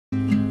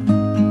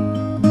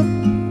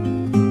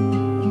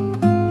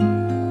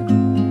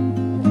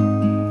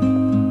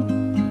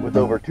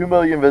2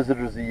 million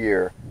visitors a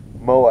year,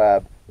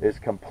 Moab is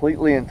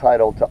completely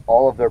entitled to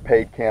all of their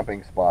paid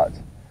camping spots.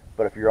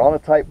 But if you're on a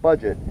tight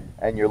budget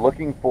and you're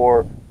looking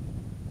for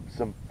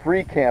some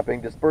free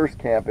camping, dispersed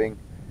camping,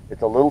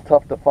 it's a little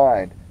tough to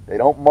find. They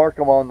don't mark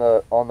them on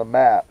the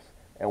maps,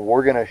 and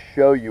we're going to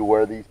show you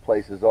where these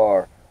places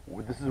are.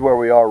 This is where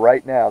we are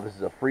right now. This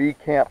is a free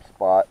camp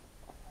spot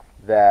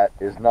that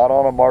is not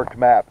on a marked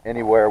map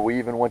anywhere. We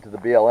even went to the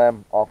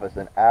BLM office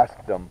and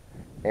asked them,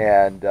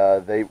 and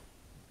they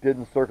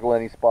didn't circle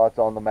any spots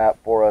on the map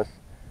for us.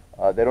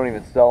 They don't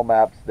even sell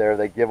maps there.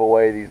 They give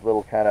away these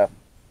little kind of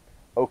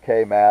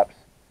okay maps,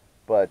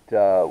 but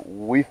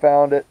we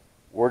found it.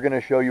 We're going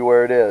to show you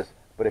where it is.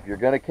 But if you're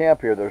going to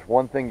camp here, there's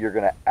one thing you're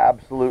going to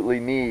absolutely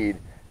need,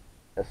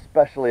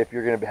 especially if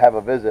you're going to have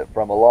a visit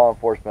from a law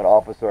enforcement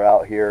officer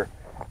out here,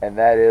 and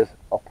that is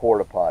a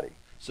porta potty.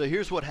 So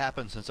here's what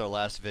happened since our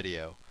last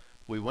video.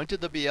 We went to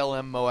the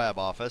BLM Moab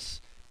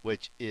office,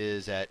 which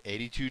is at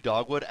 82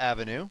 Dogwood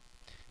Avenue,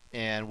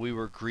 and we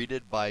were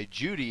greeted by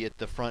Judy at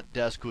the front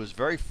desk, who was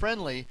very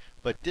friendly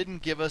but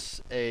didn't give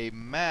us a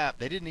map.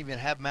 They didn't even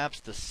have maps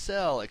to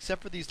sell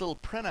except for these little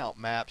printout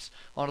maps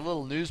on a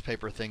little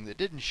newspaper thing that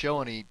didn't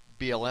show any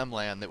BLM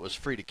land that was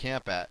free to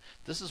camp at.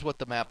 This is what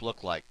the map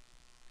looked like.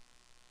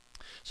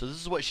 So this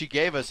is what she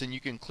gave us, and you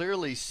can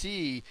clearly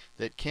see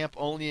that camp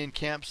only in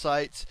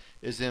campsites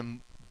is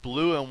in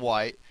blue and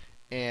white.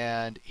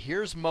 And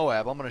here's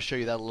Moab. I'm going to show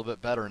you that a little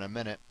bit better in a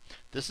minute.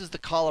 This is the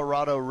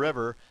Colorado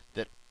River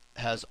that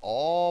has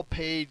all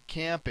paid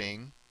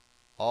camping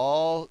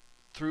all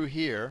through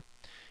here.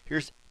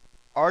 Here's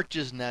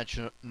Arches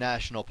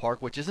National Park,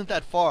 which isn't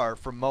that far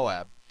from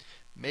Moab,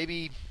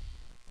 maybe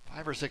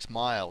 5 or 6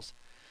 miles.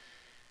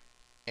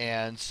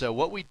 And so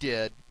what we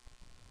did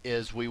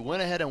is we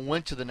went ahead and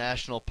went to the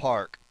national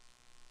park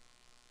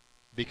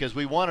because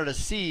we wanted to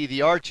see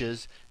the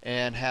arches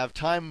and have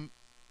time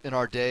in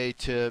our day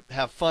to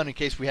have fun in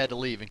case we had to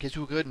leave, in case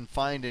we couldn't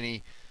find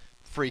any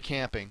free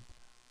camping.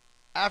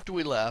 After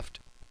we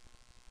left,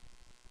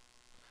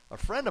 a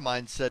friend of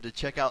mine said to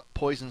check out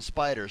Poison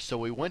Spider, so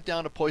we went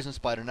down to Poison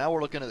Spider. Now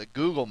we're looking at the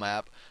Google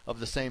map of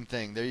the same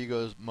thing. There you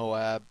go,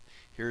 Moab.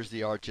 Here's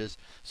the arches.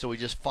 So we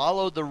just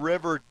followed the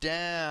river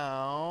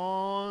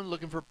down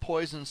looking for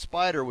Poison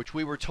Spider, which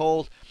we were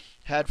told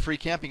had free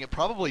camping. It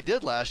probably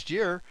did last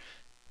year,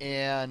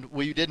 and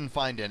we didn't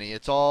find any.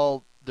 It's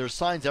all, there's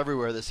signs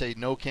everywhere that say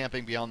no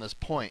camping beyond this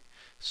point.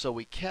 So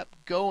we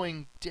kept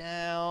going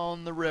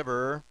down the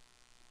river,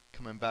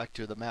 coming back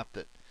to the map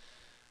that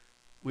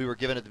we were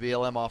given at the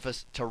BLM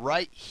office, to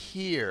right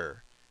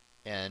here.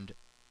 And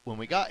when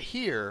we got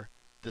here,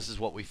 this is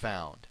what we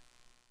found.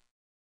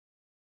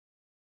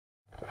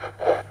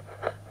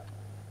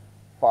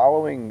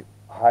 Following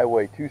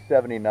Highway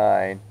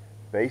 279,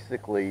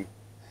 basically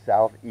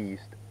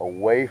southeast,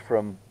 away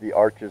from the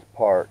Arches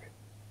Park,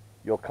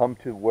 you'll come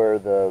to where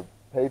the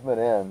pavement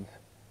ends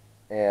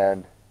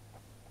and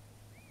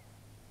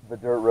the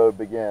dirt road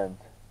begins,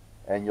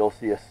 and you'll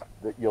see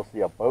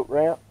a boat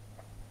ramp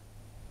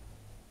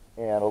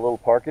and a little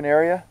parking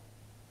area,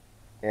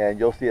 and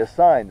you'll see a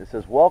sign that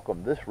says,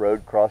 "Welcome, this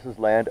road crosses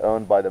land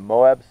owned by the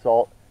Moab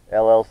Salt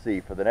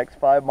LLC. For the next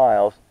 5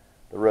 miles,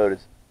 the road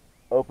is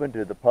open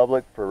to the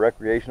public for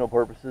recreational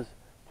purposes.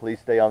 Please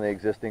stay on the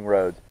existing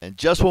roads." And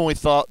just when we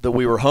thought that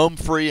we were home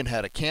free and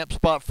had a camp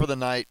spot for the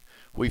night,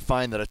 we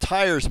find that a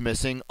tire's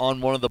missing on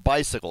one of the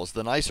bicycles,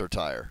 the nicer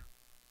tire.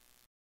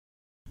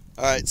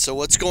 Alright, so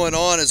what's going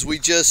on is we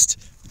just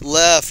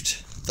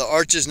left the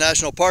Arches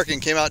National Park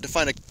and came out to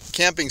find a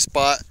camping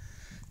spot,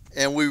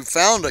 and we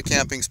found a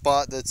camping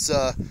spot that's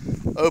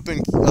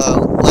open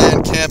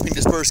land camping,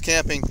 dispersed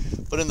camping.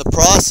 But in the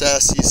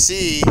process, you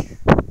see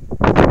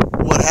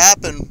what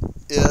happened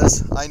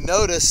is I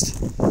noticed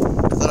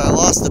that I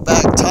lost the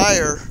back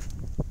tire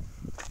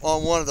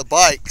on one of the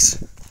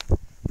bikes.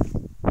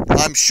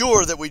 I'm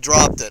sure that we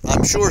dropped it.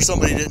 I'm sure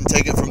somebody didn't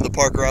take it from the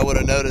park, or I would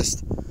have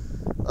noticed.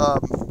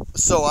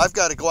 So I've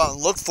got to go out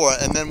and look for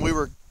it. And then we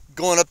were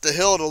going up the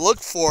hill to look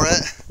for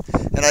it,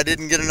 and I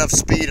didn't get enough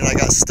speed and I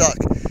got stuck.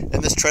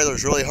 And this trailer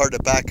is really hard to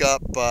back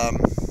up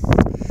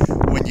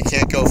when you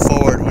can't go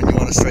forward when you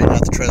want to straighten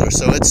out the trailer.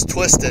 So it's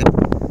twisted.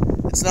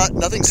 It's not,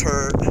 nothing's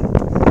hurt.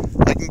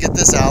 I can get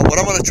this out. What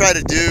I'm going to try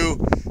to do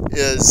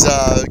is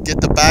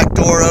get the back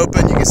door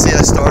open. You can see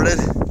I started,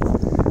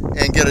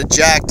 and get a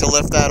jack to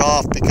lift that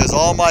off, because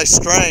all my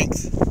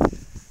strength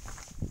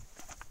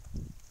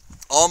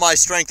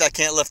I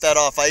can't lift that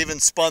off. I even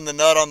spun the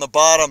nut on the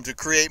bottom to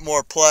create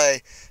more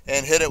play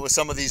and hit it with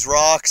some of these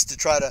rocks to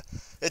try to,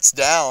 it's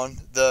down,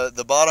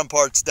 the bottom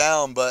part's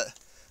down, but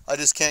I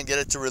just can't get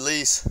it to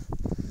release.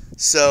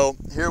 So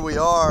here we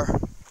are.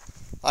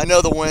 I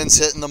know the wind's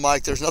hitting the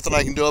mic. There's nothing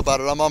I can do about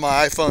it. I'm on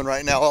my iPhone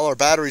right now. All our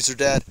batteries are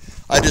dead.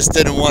 I just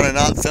didn't want to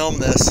not film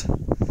this.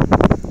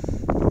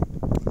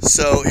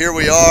 So here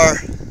we are,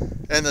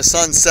 and the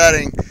sun's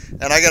setting,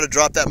 and I got to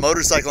drop that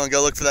motorcycle and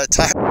go look for that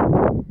tire.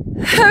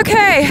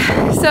 Okay,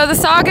 so the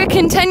saga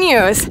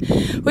continues.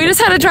 We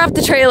just had to drop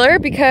the trailer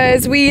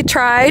because we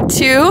tried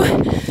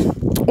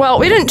to, well,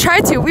 we didn't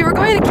try to. We were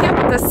going to camp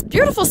at this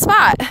beautiful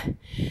spot.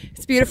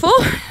 It's beautiful.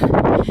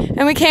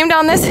 And we came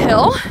down this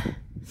hill.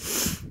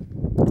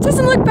 It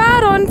doesn't look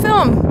bad on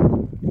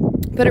film,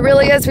 but it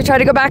really is. We tried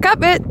to go back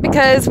up it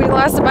because we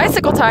lost a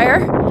bicycle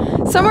tire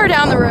somewhere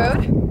down the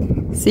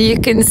road. So you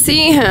can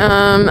see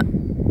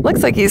him.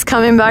 Looks like he's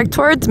coming back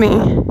towards me.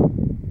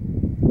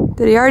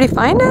 Did he already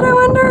find it, I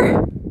wonder?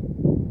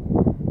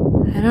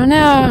 I don't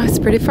know. It's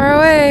pretty far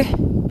away.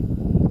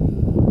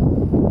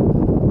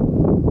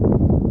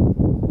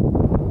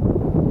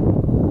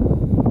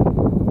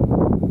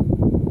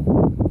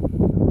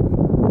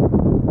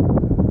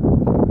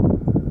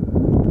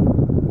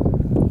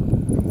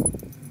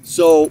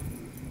 So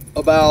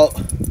about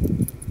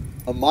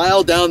a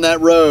mile down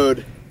that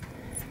road,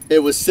 it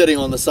was sitting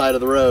on the side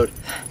of the road,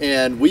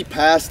 and we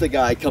passed a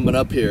guy coming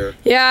up here.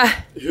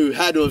 Yeah. Who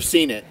had to have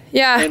seen it.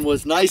 Yeah. And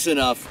was nice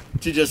enough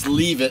to just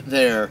leave it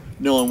there,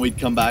 knowing we'd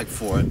come back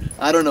for it.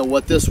 I don't know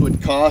what this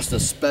would cost, a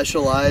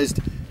specialized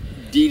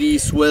DD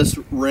Swiss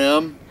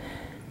rim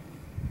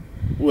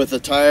with a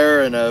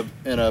tire and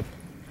a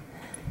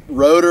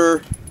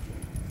rotor,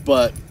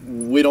 but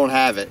we don't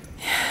have it.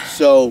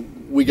 So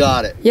we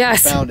got it.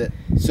 Yes. We found it.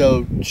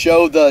 So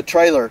show the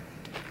trailer.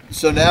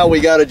 So now we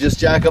got to just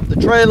jack up the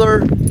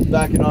trailer,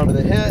 back it onto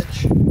the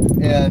hitch,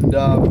 and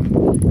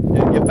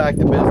get back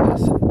to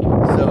business.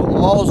 So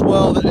all's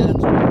well that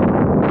ends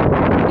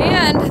well.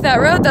 And that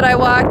road that I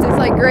walked is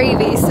like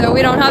gravy, so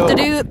we don't have to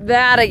do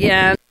that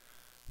again.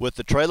 With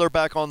the trailer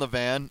back on the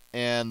van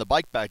and the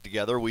bike back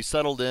together, we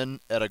settled in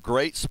at a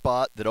great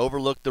spot that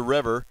overlooked the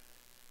river,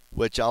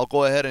 which I'll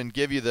go ahead and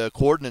give you the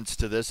coordinates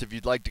to this if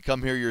you'd like to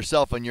come here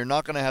yourself, and you're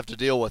not going to have to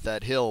deal with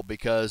that hill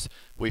because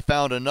we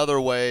found another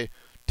way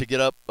to get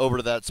up over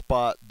to that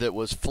spot that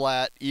was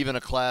flat. Even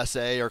a Class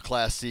A or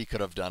Class C could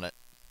have done it.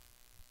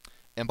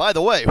 And by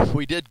the way,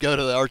 we did go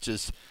to the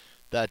arches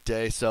that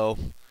day, so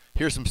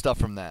here's some stuff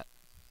from that.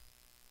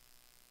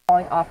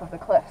 Falling off of the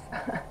cliffs,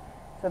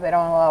 so they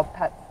don't allow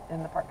pets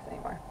in the parks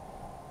anymore.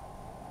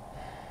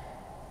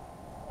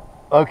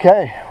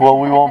 Okay, well,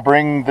 we won't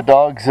bring the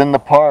dogs in the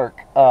park.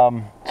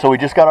 So we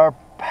just got our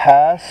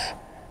pass,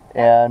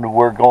 and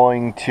we're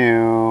going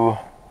to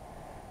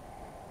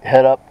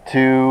head up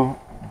to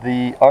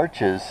the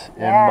arches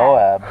in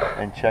Moab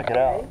and check it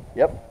out.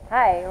 Yep.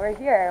 Hi, we're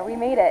here. We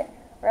made it.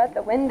 We're at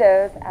the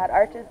windows at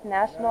Arches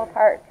National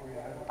Park,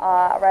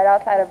 right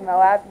outside of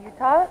Moab,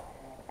 Utah.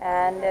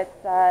 And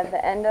it's the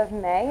end of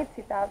May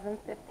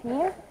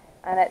 2015,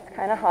 and it's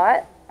kind of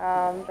hot,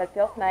 but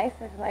feels nice.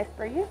 There's a nice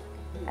breeze,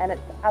 and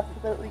it's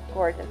absolutely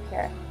gorgeous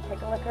here.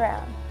 Take a look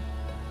around.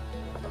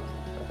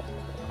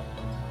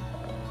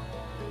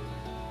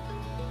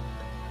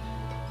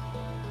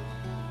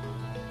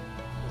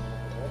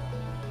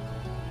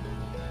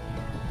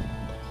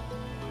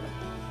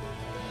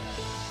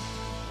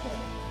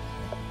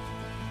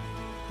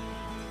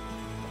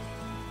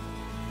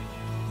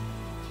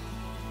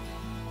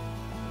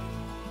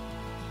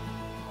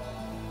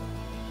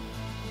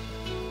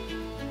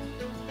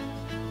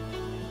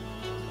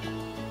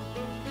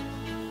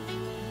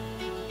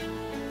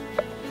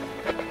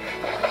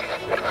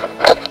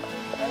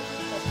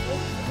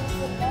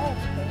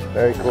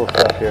 Very cool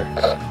stuff here.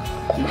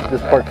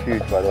 This park's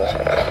huge, by the way.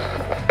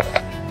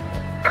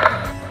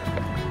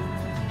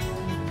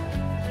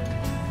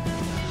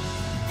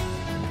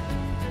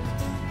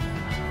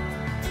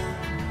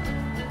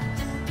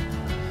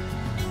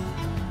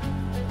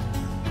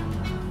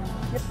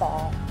 Your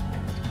ball.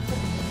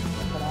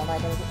 What am I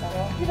going to get that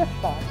off? You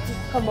just ball.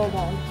 Just come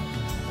on.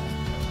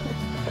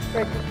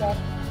 Break yourself.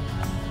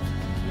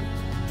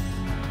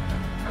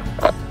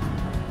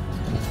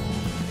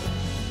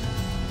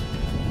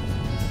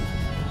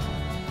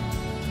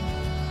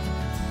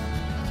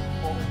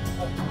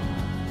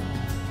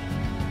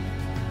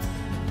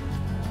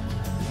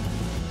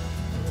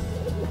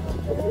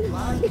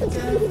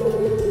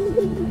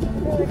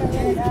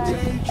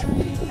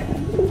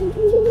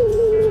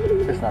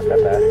 It's not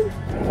that bad.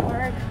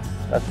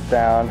 That's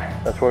down.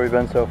 That's where we've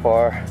been so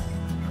far.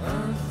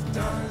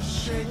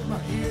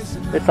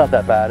 It's not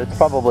that bad. It's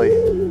probably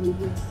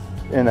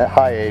in the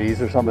high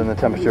 80s or something, the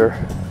temperature.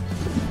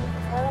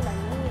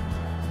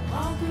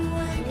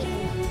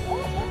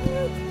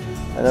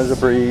 And there's a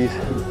breeze.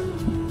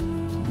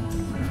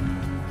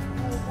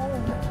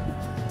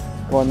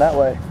 Going that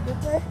way.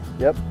 This way?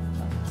 Yep.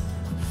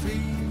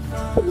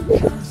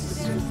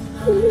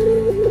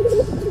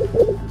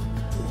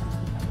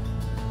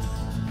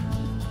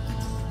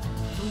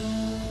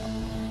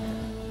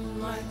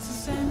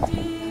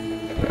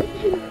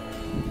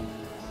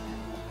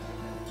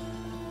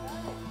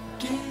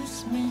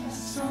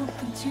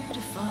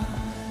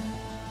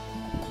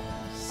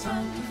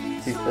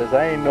 He says,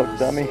 I ain't no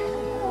dummy.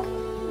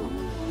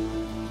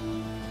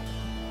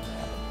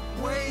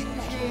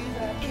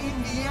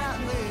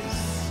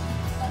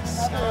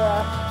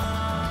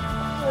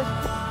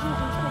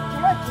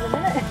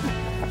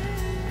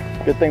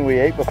 Good thing we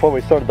ate before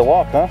we started the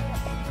walk, huh?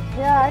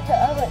 Yeah,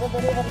 I would have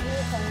been able to do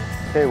something.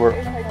 Okay,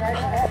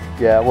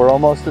 we're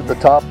almost at the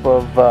top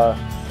of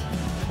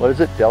what is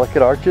it?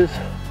 Delicate Arches? Is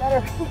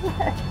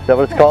that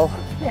what it's called?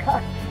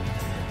 Yeah.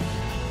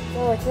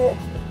 Oh, it's it.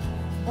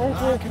 This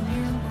is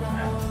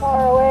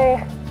far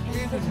away.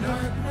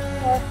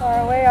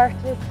 Far away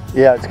arches.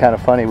 Yeah, it's kind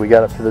of funny. We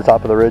got up to the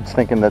top of the ridge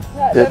thinking that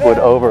it would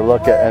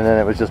overlook it, and then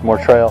it was just more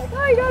trail.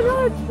 Oh, you guys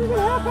know it's freaking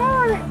half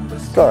hour.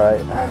 It's all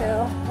right. I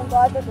know. I'm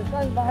glad that the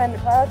sun's behind the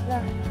clouds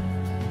now.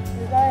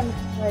 Because I'm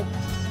like...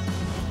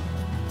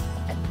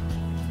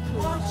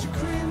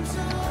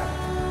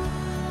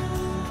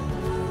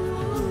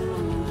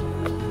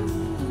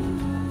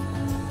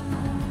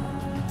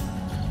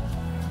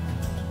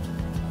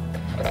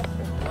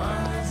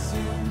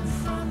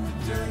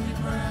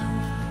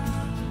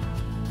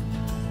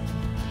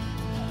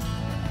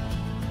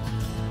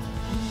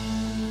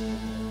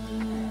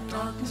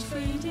 Darkness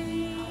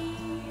fading.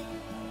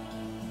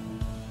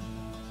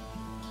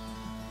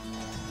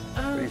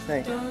 What do you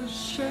think?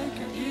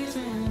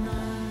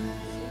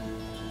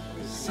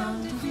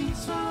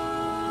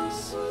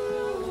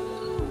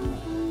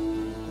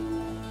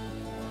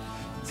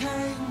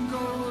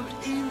 Tangled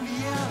in the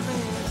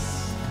abyss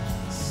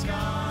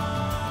sky.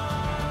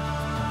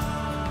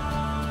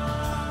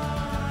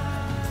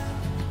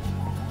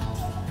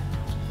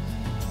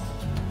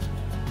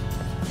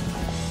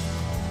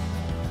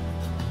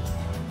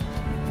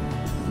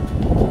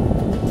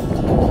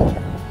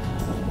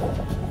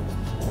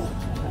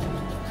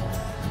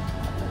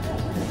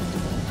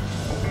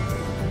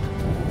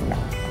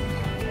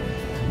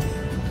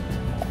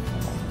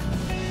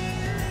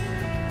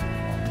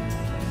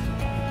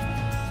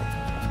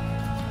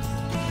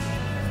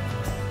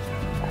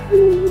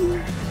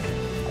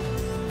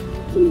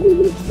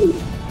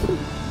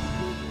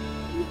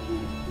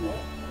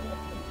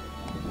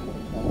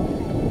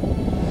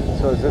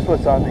 So is this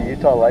what's on the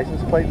Utah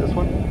license plate, this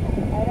one? I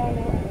don't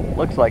know.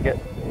 Looks like it.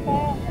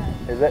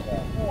 Is it?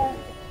 Yeah.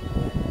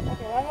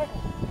 Okay, one more time.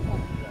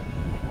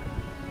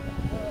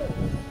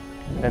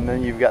 And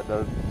then you've got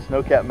the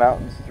snow-capped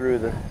mountains through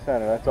the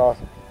center. That's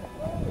awesome.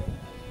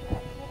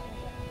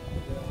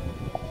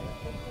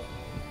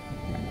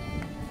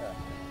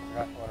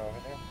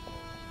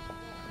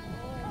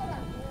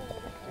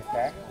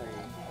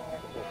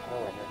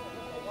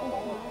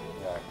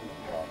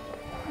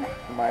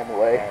 Am I in the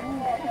way?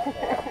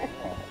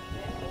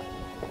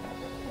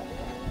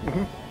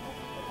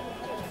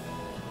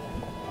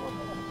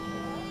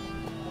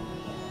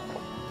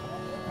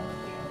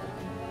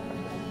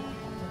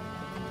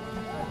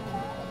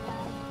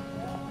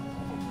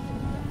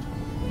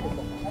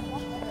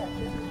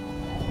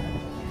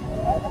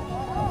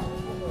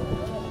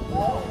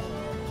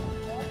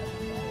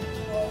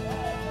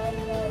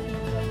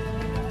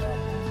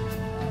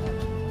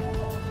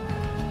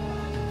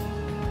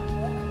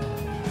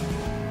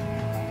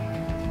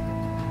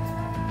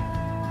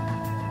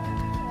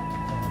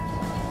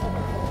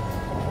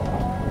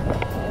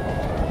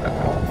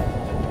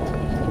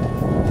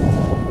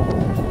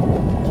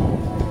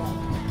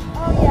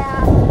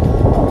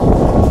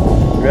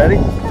 Ready?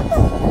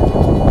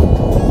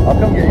 I'll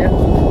come get you.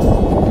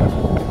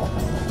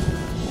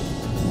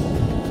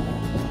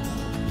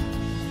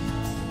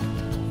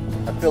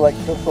 I feel like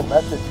Crystal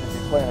Method should be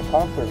playing a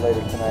concert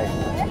later tonight.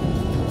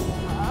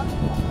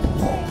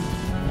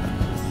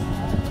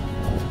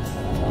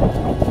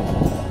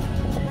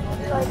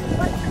 Like,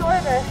 what's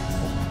shorter?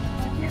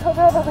 You'll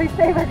probably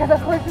safer because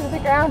I'm closer to the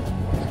ground.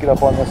 Just get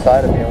up on this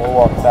side of me and we'll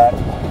walk back.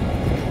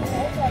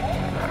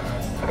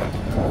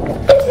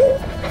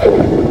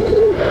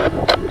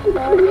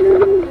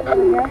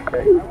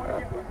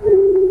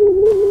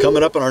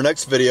 Coming up in our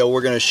next video,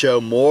 we're going to show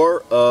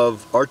more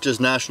of Arches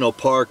National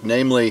Park,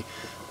 namely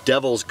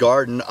Devil's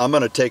Garden. I'm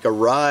going to take a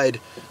ride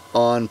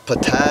on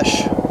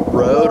Potash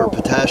Road or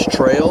Potash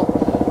Trail,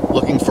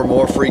 looking for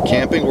more free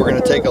camping. We're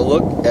going to take a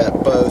look at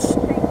both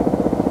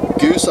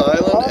Goose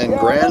Island and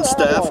Grand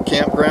Staff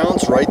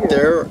campgrounds right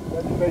there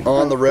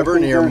on the river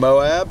near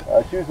Moab,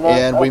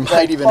 and we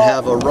might even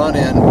have a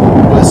run-in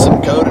with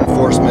some code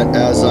enforcement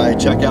as I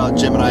check out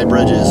Gemini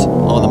Bridges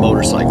on the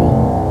motorcycle.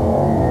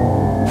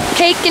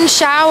 Cake and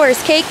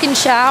showers, cake and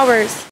showers.